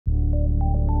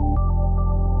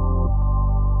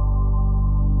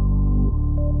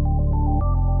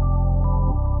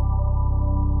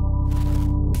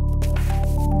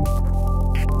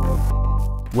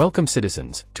Welcome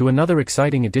citizens, to another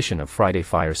exciting edition of Friday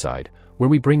Fireside, where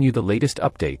we bring you the latest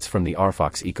updates from the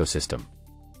RFOX ecosystem.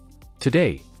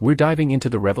 Today, we're diving into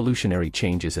the revolutionary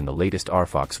changes in the latest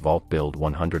RFOX Vault Build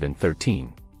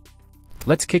 113.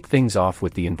 Let's kick things off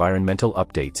with the environmental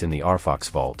updates in the RFOX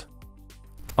Vault.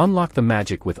 Unlock the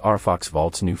magic with RFOX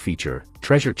Vault's new feature,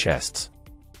 Treasure Chests.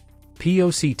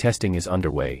 POC testing is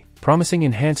underway, promising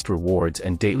enhanced rewards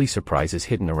and daily surprises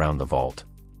hidden around the vault.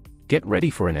 Get ready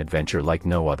for an adventure like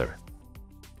no other.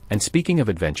 And speaking of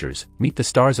adventures, meet the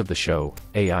stars of the show,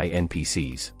 AI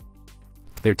NPCs.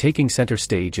 They're taking center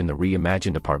stage in the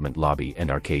reimagined apartment lobby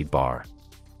and arcade bar.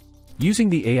 Using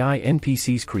the AI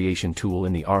NPCs creation tool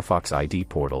in the RFOX ID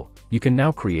portal, you can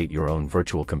now create your own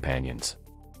virtual companions.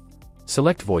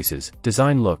 Select voices,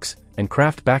 design looks, and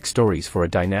craft backstories for a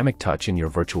dynamic touch in your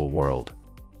virtual world.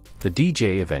 The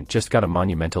DJ event just got a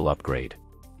monumental upgrade.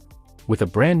 With a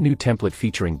brand new template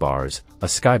featuring bars, a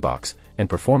skybox, and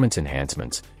performance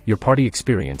enhancements, your party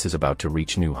experience is about to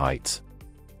reach new heights.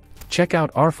 Check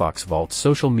out RFOX Vault's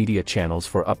social media channels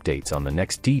for updates on the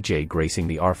next DJ gracing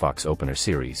the RFOX Opener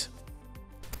series.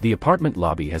 The apartment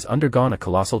lobby has undergone a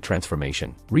colossal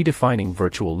transformation, redefining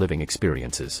virtual living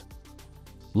experiences.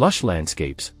 Lush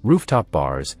landscapes, rooftop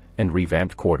bars, and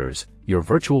revamped quarters, your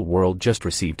virtual world just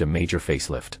received a major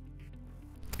facelift.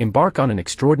 Embark on an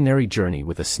extraordinary journey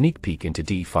with a sneak peek into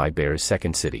DeFi Bear's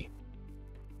second city.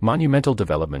 Monumental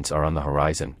developments are on the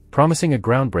horizon, promising a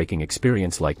groundbreaking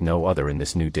experience like no other in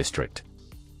this new district.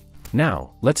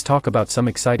 Now, let's talk about some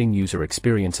exciting user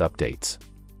experience updates.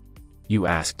 You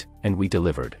asked, and we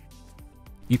delivered.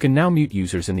 You can now mute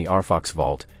users in the RFOX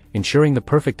Vault, ensuring the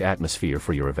perfect atmosphere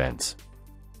for your events.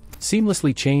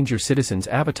 Seamlessly change your citizen's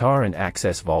avatar and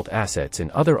access Vault assets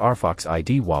in other RFOX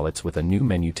ID wallets with a new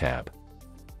menu tab.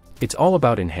 It's all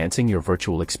about enhancing your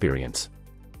virtual experience.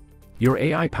 Your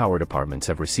AI-powered apartments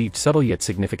have received subtle yet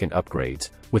significant upgrades,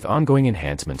 with ongoing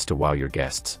enhancements to wow your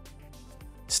guests.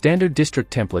 Standard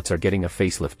district templates are getting a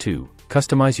facelift too.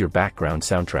 Customize your background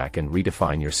soundtrack and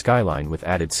redefine your skyline with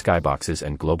added skyboxes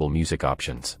and global music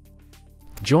options.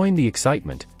 Join the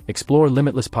excitement, explore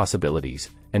limitless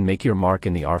possibilities, and make your mark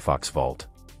in the RFOX Vault.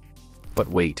 But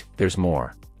wait, there's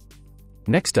more.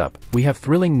 Next up, we have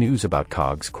thrilling news about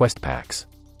KOGs Quest Packs.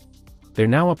 They're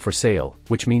now up for sale,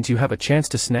 which means you have a chance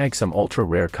to snag some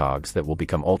ultra-rare KOGs that will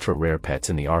become ultra-rare pets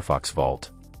in the RFOX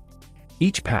Vault.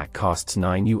 Each pack costs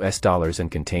 $9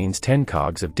 and contains 10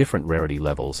 KOGs of different rarity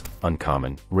levels,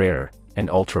 uncommon, rare, and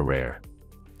ultra-rare.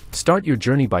 Start your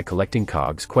journey by collecting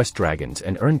KOGs Quest Dragons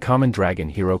and earn common dragon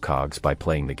hero KOGs by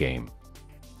playing the game.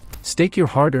 Stake your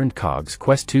hard-earned KOGs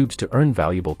Quest tubes to earn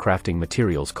valuable crafting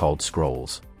materials called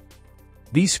scrolls.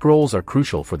 These scrolls are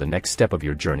crucial for the next step of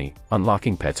your journey,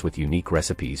 unlocking pets with unique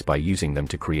recipes by using them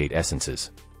to create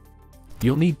essences.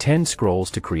 You'll need 10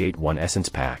 scrolls to create one essence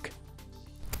pack.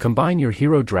 Combine your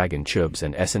hero dragon chubs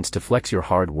and essence to flex your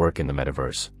hard work in the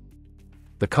metaverse.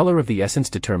 The color of the essence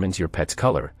determines your pet's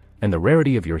color, and the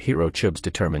rarity of your hero chubs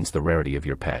determines the rarity of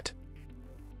your pet.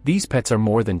 These pets are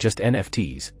more than just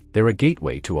NFTs, they're a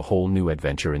gateway to a whole new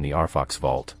adventure in the RFOX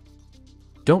Vault.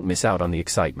 Don't miss out on the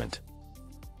excitement.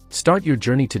 Start your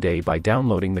journey today by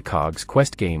downloading the KOGs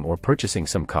Quest game or purchasing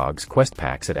some KOGs Quest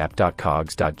packs at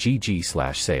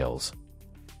app.kogs.gg/sales.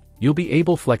 You'll be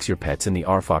able to flex your pets in the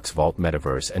RFOX Vault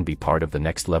metaverse and be part of the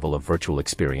next level of virtual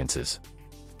experiences.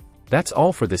 That's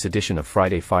all for this edition of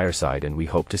Friday Fireside, and we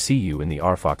hope to see you in the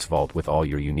RFOX Vault with all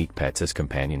your unique pets as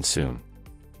companions soon.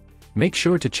 Make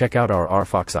sure to check out our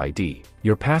RFOX ID,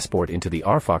 your passport into the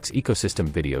RFOX ecosystem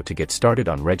video to get started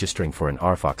on registering for an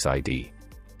RFOX ID.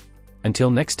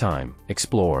 Until next time,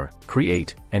 explore,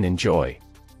 create, and enjoy.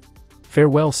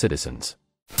 Farewell, citizens.